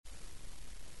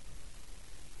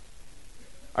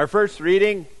Our first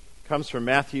reading comes from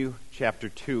Matthew chapter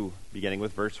 2, beginning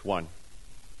with verse 1.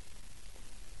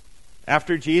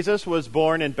 After Jesus was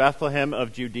born in Bethlehem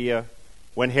of Judea,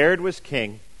 when Herod was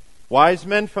king, wise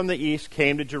men from the east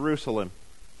came to Jerusalem.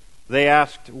 They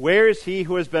asked, "Where is he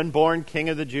who has been born King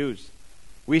of the Jews?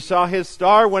 We saw his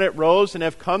star when it rose and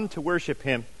have come to worship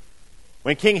him."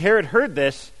 When King Herod heard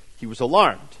this, he was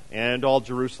alarmed, and all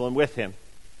Jerusalem with him.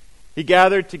 He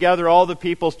gathered together all the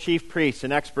people's chief priests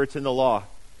and experts in the law.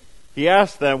 He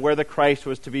asked them where the Christ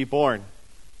was to be born.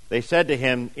 They said to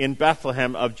him, "In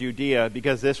Bethlehem of Judea,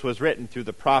 because this was written through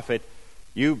the prophet,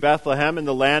 'You, Bethlehem, in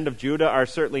the land of Judah, are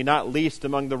certainly not least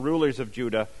among the rulers of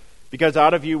Judah, because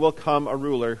out of you will come a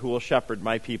ruler who will shepherd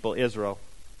my people Israel.'"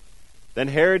 Then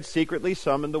Herod secretly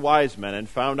summoned the wise men and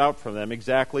found out from them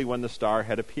exactly when the star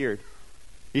had appeared.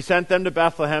 He sent them to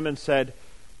Bethlehem and said,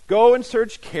 "Go and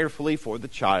search carefully for the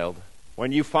child.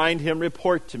 When you find him,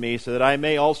 report to me so that I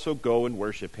may also go and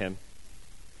worship him."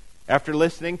 After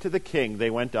listening to the king, they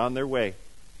went on their way.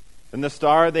 And the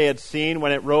star they had seen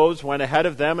when it rose went ahead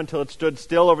of them until it stood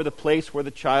still over the place where the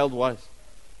child was.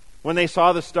 When they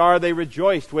saw the star, they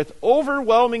rejoiced with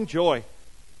overwhelming joy.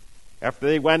 After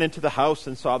they went into the house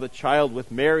and saw the child with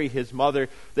Mary, his mother,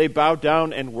 they bowed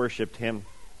down and worshipped him.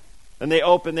 And they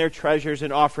opened their treasures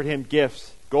and offered him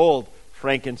gifts, gold,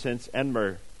 frankincense, and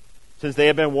myrrh. Since they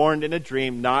had been warned in a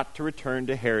dream not to return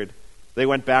to Herod, they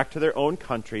went back to their own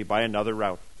country by another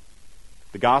route.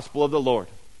 The gospel of the Lord.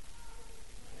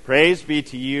 Praise be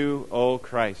to you, O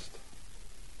Christ.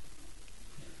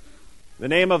 In the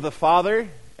name of the Father,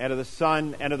 and of the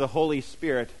Son, and of the Holy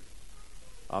Spirit.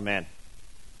 Amen.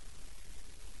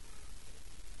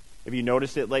 Have you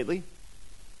noticed it lately?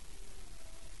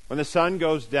 When the sun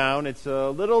goes down, it's a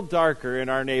little darker in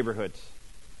our neighborhoods.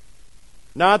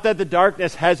 Not that the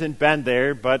darkness hasn't been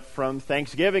there, but from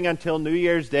Thanksgiving until New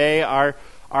Year's Day, our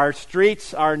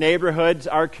streets, our neighborhoods,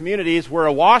 our communities were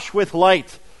awash with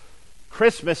light.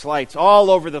 Christmas lights all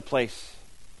over the place.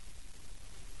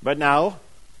 But now,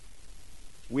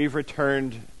 we've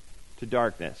returned to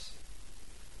darkness.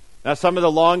 Now, some of the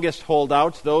longest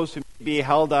holdouts, those who may be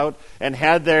held out and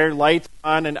had their lights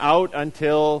on and out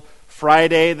until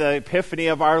Friday, the Epiphany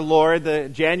of our Lord, the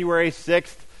January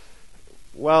 6th,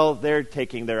 well, they're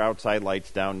taking their outside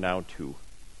lights down now too.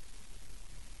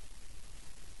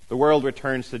 The world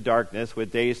returns to darkness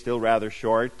with days still rather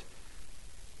short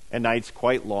and nights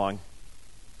quite long.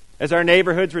 As our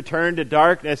neighborhoods return to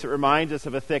darkness, it reminds us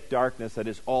of a thick darkness that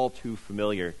is all too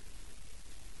familiar.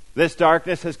 This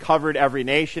darkness has covered every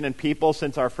nation and people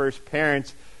since our first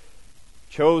parents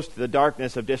chose the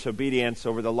darkness of disobedience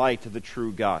over the light of the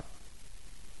true God.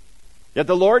 Yet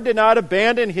the Lord did not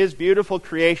abandon his beautiful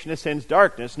creation to sin's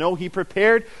darkness. No, he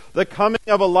prepared the coming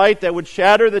of a light that would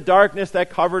shatter the darkness that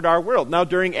covered our world. Now,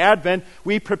 during Advent,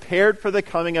 we prepared for the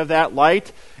coming of that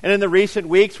light. And in the recent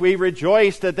weeks, we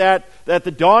rejoiced at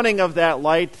the dawning of that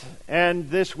light. And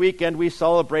this weekend, we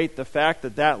celebrate the fact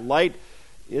that that light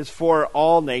is for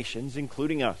all nations,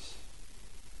 including us.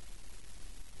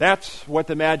 That's what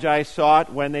the Magi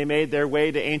sought when they made their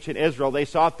way to ancient Israel. They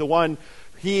sought the one,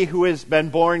 he who has been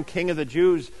born King of the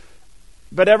Jews.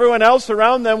 But everyone else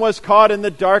around them was caught in the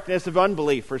darkness of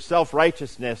unbelief or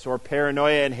self-righteousness or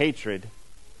paranoia and hatred.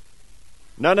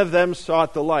 None of them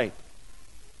sought the light.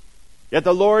 Yet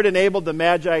the Lord enabled the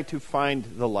Magi to find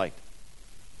the light.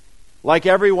 Like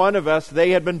every one of us,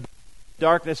 they had been born in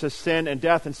darkness of sin and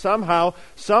death, and somehow,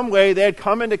 some way, they had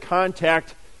come into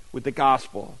contact with the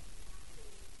gospel,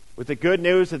 with the good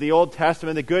news of the Old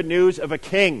Testament, the good news of a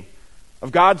king,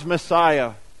 of God's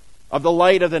Messiah, of the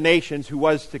light of the nations who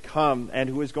was to come and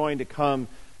who was going to come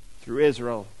through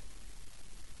Israel.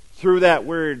 Through that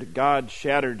word, God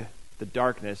shattered the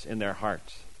darkness in their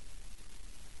hearts.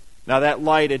 Now that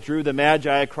light, it drew the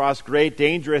Magi across great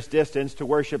dangerous distance to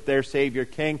worship their Savior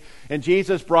King. And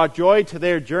Jesus brought joy to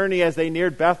their journey as they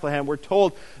neared Bethlehem. We're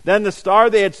told, then the star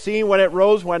they had seen when it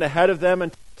rose went ahead of them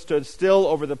and stood still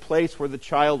over the place where the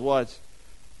child was.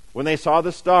 When they saw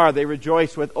the star, they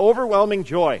rejoiced with overwhelming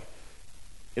joy.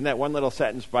 In that one little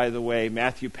sentence, by the way,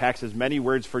 Matthew packs as many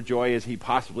words for joy as he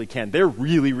possibly can. They're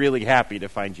really, really happy to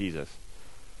find Jesus.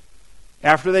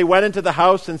 After they went into the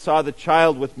house and saw the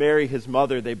child with Mary, his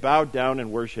mother, they bowed down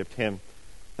and worshipped him.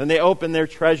 Then they opened their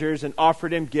treasures and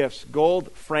offered him gifts,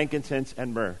 gold, frankincense,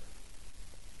 and myrrh.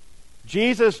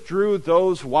 Jesus drew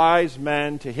those wise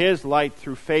men to his light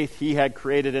through faith he had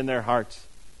created in their hearts.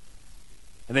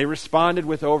 And they responded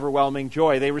with overwhelming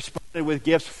joy. They responded with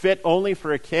gifts fit only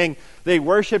for a king. They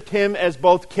worshipped him as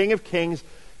both King of Kings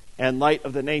and Light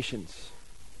of the Nations.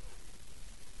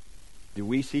 Do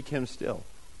we seek him still?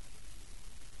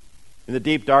 In the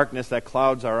deep darkness that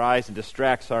clouds our eyes and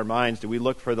distracts our minds, do we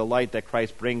look for the light that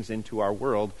Christ brings into our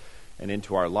world and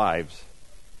into our lives?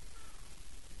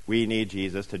 We need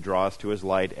Jesus to draw us to his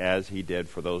light as he did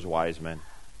for those wise men.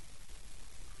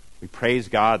 We praise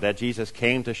God that Jesus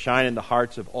came to shine in the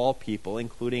hearts of all people,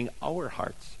 including our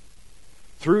hearts.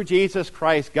 Through Jesus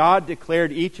Christ, God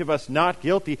declared each of us not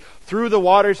guilty. Through the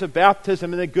waters of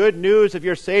baptism and the good news of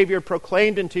your Savior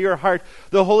proclaimed into your heart,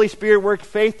 the Holy Spirit worked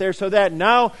faith there so that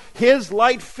now his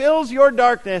light fills your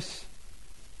darkness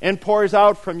and pours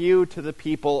out from you to the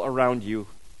people around you.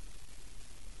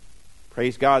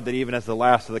 Praise God that even as the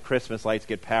last of the Christmas lights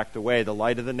get packed away, the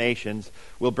light of the nations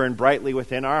will burn brightly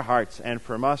within our hearts and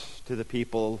from us to the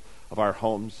people of our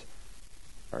homes,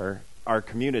 our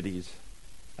communities,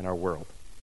 and our world.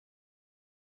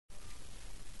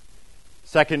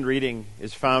 Second reading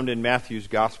is found in Matthew's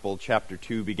Gospel, chapter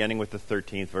 2, beginning with the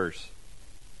 13th verse.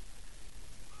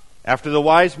 After the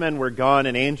wise men were gone,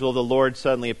 an angel of the Lord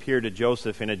suddenly appeared to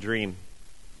Joseph in a dream.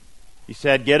 He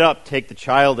said, "Get up, take the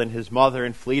child and his mother,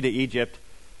 and flee to Egypt.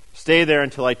 Stay there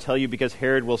until I tell you, because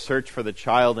Herod will search for the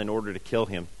child in order to kill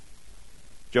him."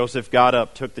 Joseph got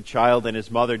up, took the child and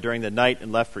his mother during the night,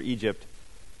 and left for Egypt.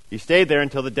 He stayed there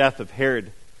until the death of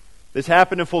Herod. This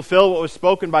happened to fulfill what was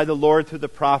spoken by the Lord through the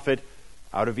prophet,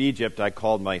 "Out of Egypt I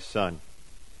called my son."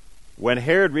 When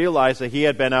Herod realized that he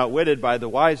had been outwitted by the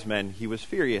wise men, he was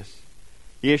furious.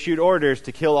 He issued orders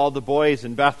to kill all the boys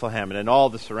in Bethlehem and in all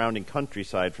the surrounding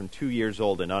countryside from 2 years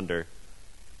old and under.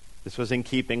 This was in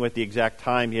keeping with the exact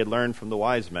time he had learned from the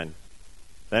wise men.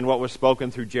 Then what was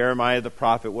spoken through Jeremiah the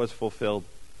prophet was fulfilled.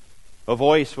 A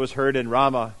voice was heard in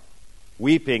Ramah,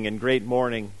 weeping in great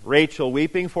mourning, Rachel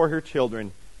weeping for her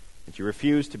children, and she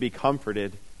refused to be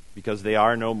comforted because they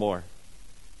are no more.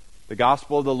 The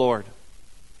gospel of the Lord.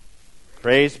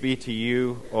 Praise be to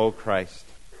you, O Christ.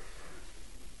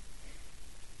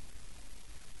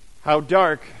 How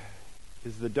dark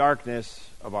is the darkness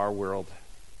of our world.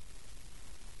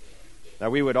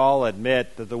 Now, we would all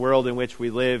admit that the world in which we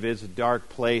live is a dark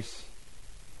place,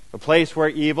 a place where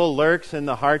evil lurks in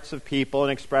the hearts of people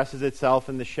and expresses itself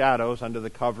in the shadows under the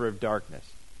cover of darkness.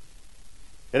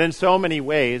 And in so many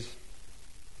ways,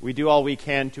 we do all we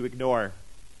can to ignore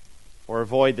or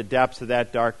avoid the depths of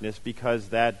that darkness, because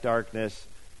that darkness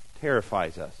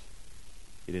terrifies us.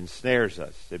 It ensnares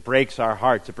us. It breaks our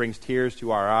hearts. It brings tears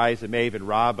to our eyes. It may even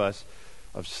rob us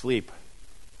of sleep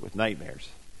with nightmares.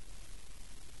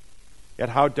 Yet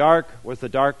how dark was the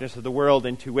darkness of the world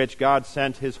into which God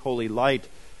sent his holy light,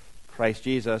 Christ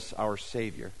Jesus, our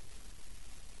Savior.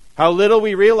 How little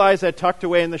we realize that tucked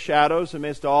away in the shadows,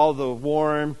 amidst all the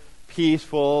warm,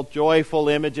 peaceful, joyful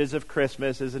images of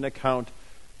Christmas, is an account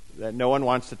that no one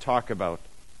wants to talk about.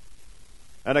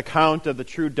 An account of the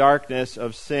true darkness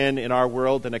of sin in our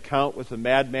world, an account with a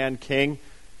madman king,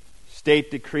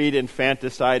 state-decreed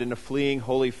infanticide, and a fleeing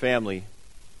holy family.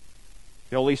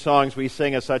 The only songs we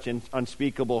sing of such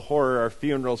unspeakable horror are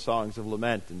funeral songs of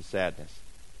lament and sadness.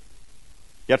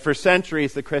 Yet for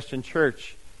centuries, the Christian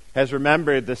church has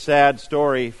remembered the sad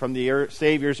story from the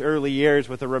Savior's early years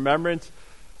with a remembrance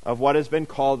of what has been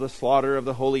called the slaughter of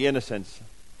the holy innocents.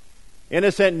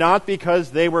 Innocent not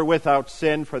because they were without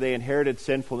sin, for they inherited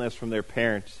sinfulness from their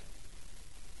parents,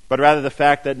 but rather the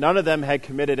fact that none of them had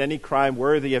committed any crime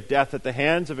worthy of death at the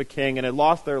hands of a king and had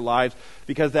lost their lives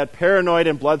because that paranoid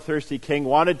and bloodthirsty king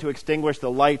wanted to extinguish the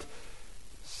light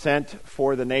sent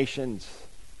for the nations,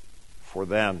 for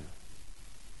them.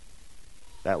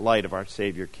 That light of our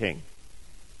Savior King.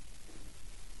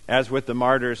 As with the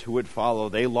martyrs who would follow,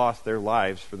 they lost their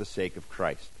lives for the sake of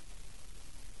Christ.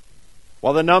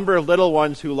 While the number of little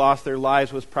ones who lost their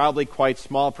lives was probably quite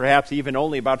small, perhaps even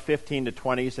only about 15 to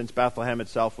 20, since Bethlehem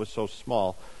itself was so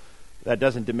small, that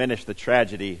doesn't diminish the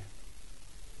tragedy.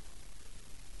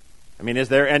 I mean, is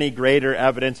there any greater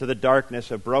evidence of the darkness,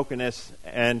 of brokenness,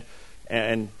 and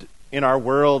in our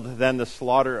world than the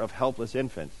slaughter of helpless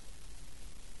infants?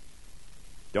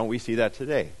 Don't we see that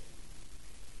today?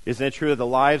 Isn't it true that the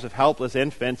lives of helpless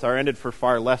infants are ended for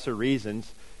far lesser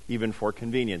reasons, even for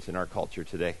convenience in our culture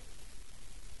today?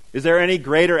 Is there any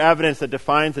greater evidence that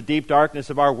defines the deep darkness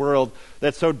of our world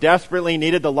that so desperately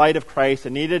needed the light of Christ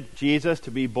and needed Jesus to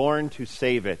be born to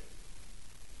save it?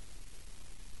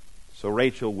 So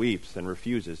Rachel weeps and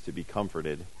refuses to be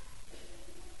comforted.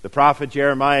 The prophet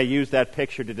Jeremiah used that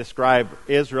picture to describe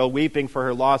Israel weeping for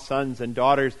her lost sons and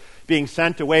daughters being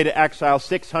sent away to exile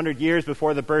 600 years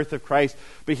before the birth of Christ.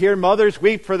 But here mothers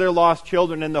weep for their lost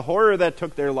children and the horror that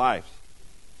took their lives.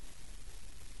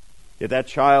 Yet that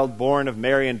child born of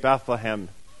Mary in Bethlehem,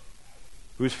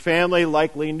 whose family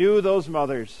likely knew those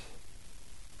mothers,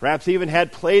 perhaps even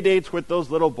had play dates with those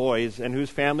little boys, and whose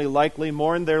family likely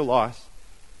mourned their loss,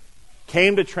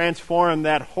 came to transform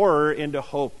that horror into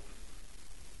hope.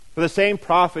 For the same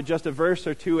prophet, just a verse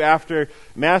or two after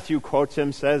Matthew quotes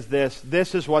him, says this: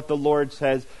 "This is what the Lord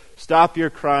says, stop your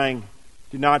crying,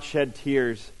 do not shed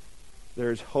tears.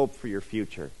 There is hope for your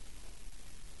future."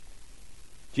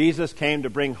 Jesus came to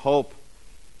bring hope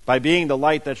by being the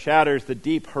light that shatters the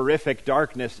deep, horrific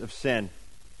darkness of sin.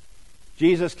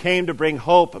 Jesus came to bring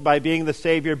hope by being the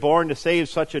Savior born to save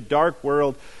such a dark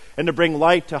world and to bring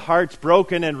light to hearts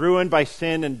broken and ruined by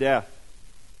sin and death.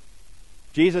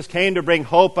 Jesus came to bring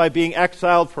hope by being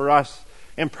exiled for us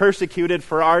and persecuted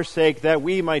for our sake, that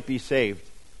we might be saved,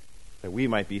 that we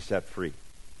might be set free.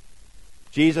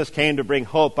 Jesus came to bring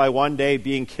hope by one day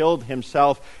being killed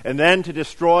himself and then to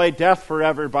destroy death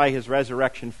forever by his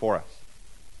resurrection for us.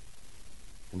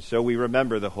 And so we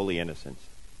remember the holy innocents,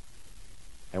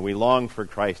 and we long for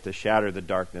Christ to shatter the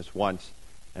darkness once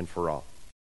and for all.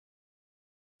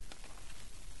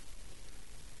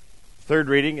 Third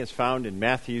reading is found in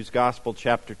Matthew's Gospel,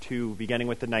 chapter 2, beginning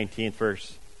with the 19th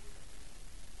verse.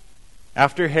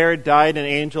 After Herod died, an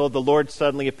angel of the Lord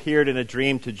suddenly appeared in a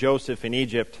dream to Joseph in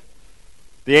Egypt.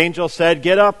 The angel said,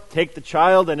 "Get up, take the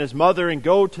child and his mother, and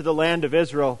go to the land of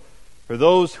Israel, for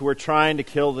those who were trying to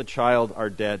kill the child are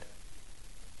dead."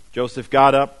 Joseph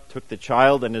got up, took the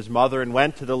child and his mother, and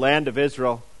went to the land of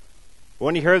Israel.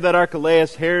 When he heard that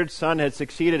Archelaus, Herod's son, had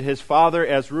succeeded his father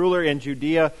as ruler in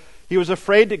Judea, he was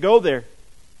afraid to go there.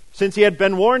 Since he had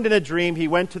been warned in a dream, he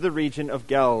went to the region of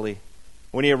Galilee.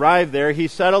 When he arrived there, he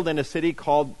settled in a city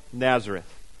called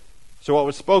Nazareth. So what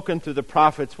was spoken through the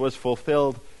prophets was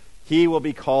fulfilled: he will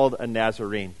be called a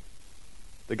Nazarene.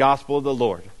 The gospel of the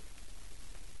Lord.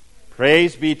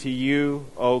 Praise be to you,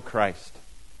 O Christ.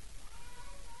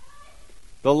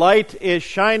 The light is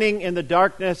shining in the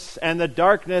darkness, and the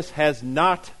darkness has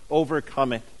not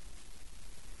overcome it.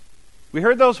 We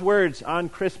heard those words on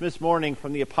Christmas morning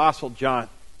from the Apostle John.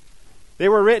 They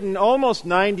were written almost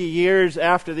 90 years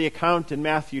after the account in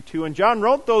Matthew 2, and John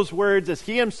wrote those words as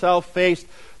he himself faced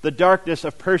the darkness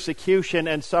of persecution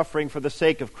and suffering for the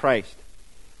sake of Christ.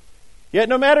 Yet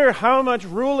no matter how much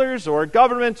rulers or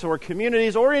governments or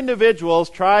communities or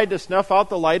individuals tried to snuff out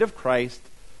the light of Christ,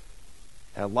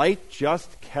 that light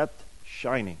just kept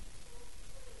shining.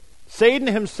 Satan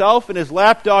himself in his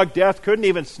lapdog death couldn't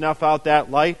even snuff out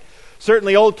that light.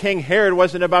 Certainly old King Herod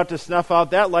wasn't about to snuff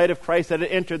out that light of Christ that had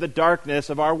entered the darkness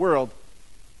of our world.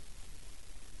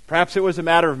 Perhaps it was a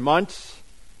matter of months,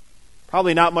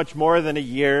 probably not much more than a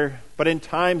year, but in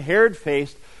time Herod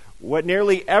faced what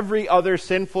nearly every other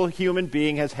sinful human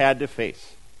being has had to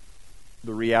face: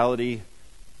 the reality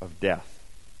of death.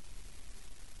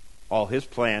 All his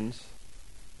plans,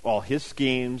 all his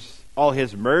schemes, all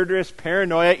his murderous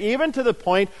paranoia, even to the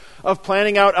point of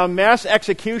planning out a mass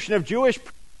execution of Jewish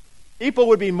people,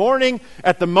 would be mourning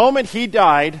at the moment he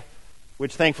died,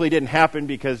 which thankfully didn't happen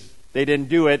because they didn't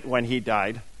do it when he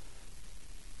died.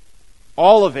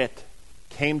 All of it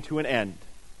came to an end.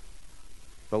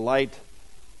 The light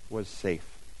was safe.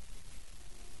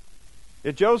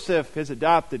 Yet Joseph, his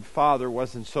adopted father,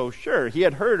 wasn't so sure. He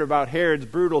had heard about Herod's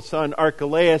brutal son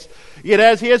Archelaus, yet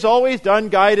as he has always done,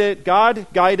 God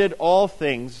guided all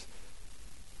things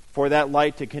for that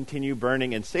light to continue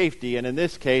burning in safety, and in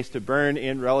this case, to burn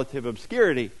in relative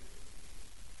obscurity.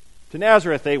 To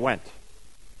Nazareth they went,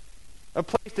 a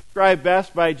place described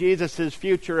best by Jesus'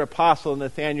 future apostle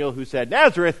Nathanael, who said,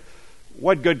 "Nazareth,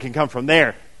 what good can come from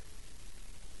there?"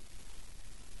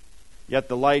 Yet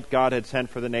the light God had sent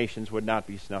for the nations would not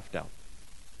be snuffed out.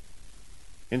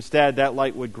 Instead, that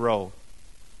light would grow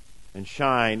and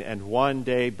shine, and one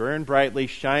day burn brightly,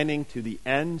 shining to the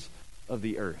ends of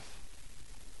the earth.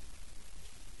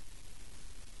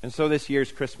 And so this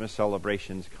year's Christmas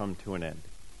celebrations come to an end.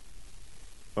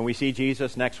 When we see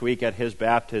Jesus next week at his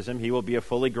baptism, he will be a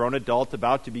fully grown adult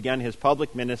about to begin his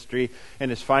public ministry and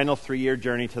his final 3-year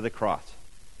journey to the cross.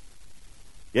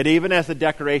 Yet even as the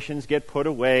decorations get put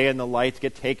away and the lights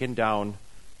get taken down,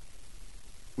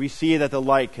 we see that the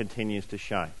light continues to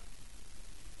shine.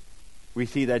 We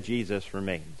see that Jesus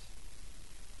remains.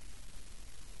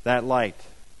 That light,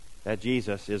 that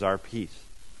Jesus, is our peace.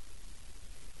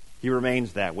 He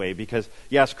remains that way because,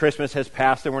 yes, Christmas has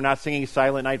passed and we're not singing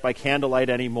Silent Night by candlelight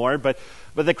anymore, but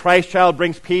the Christ child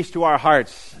brings peace to our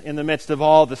hearts in the midst of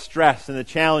all the stress and the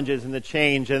challenges and the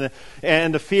change and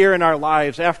the fear in our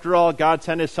lives. After all, God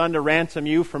sent his Son to ransom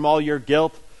you from all your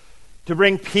guilt, to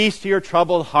bring peace to your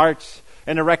troubled hearts,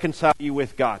 and to reconcile you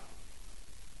with God.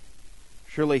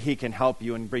 Surely he can help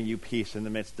you and bring you peace in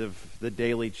the midst of the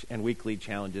daily and weekly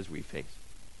challenges we face.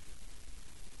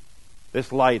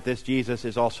 This light, this Jesus,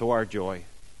 is also our joy.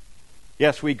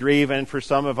 Yes, we grieve, and for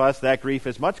some of us, that grief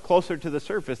is much closer to the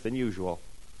surface than usual.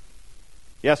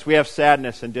 Yes, we have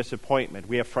sadness and disappointment.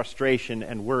 We have frustration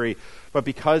and worry. But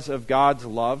because of God's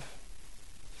love,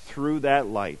 through that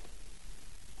light,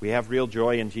 we have real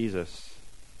joy in Jesus.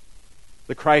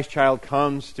 The Christ child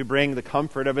comes to bring the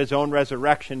comfort of his own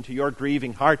resurrection to your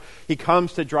grieving heart. He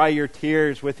comes to dry your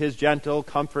tears with his gentle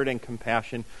comfort and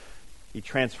compassion. He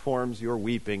transforms your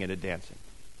weeping into dancing.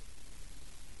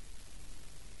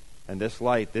 And this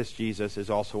light, this Jesus, is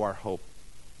also our hope.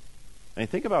 And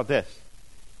think about this.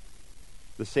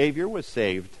 The Savior was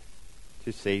saved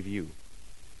to save you,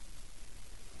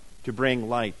 to bring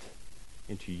light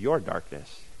into your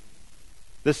darkness.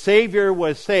 The Savior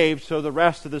was saved so the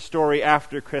rest of the story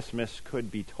after Christmas could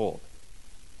be told.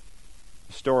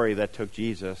 The story that took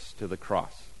Jesus to the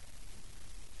cross,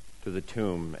 to the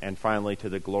tomb, and finally to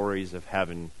the glories of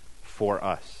heaven for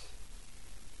us.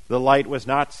 The light was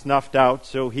not snuffed out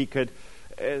so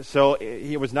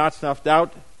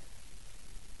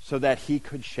that he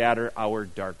could shatter our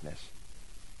darkness.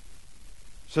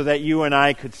 So that you and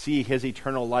I could see his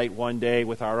eternal light one day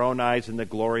with our own eyes in the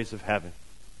glories of heaven.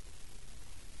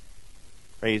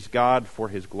 Praise God for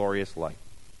his glorious light.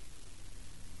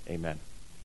 Amen.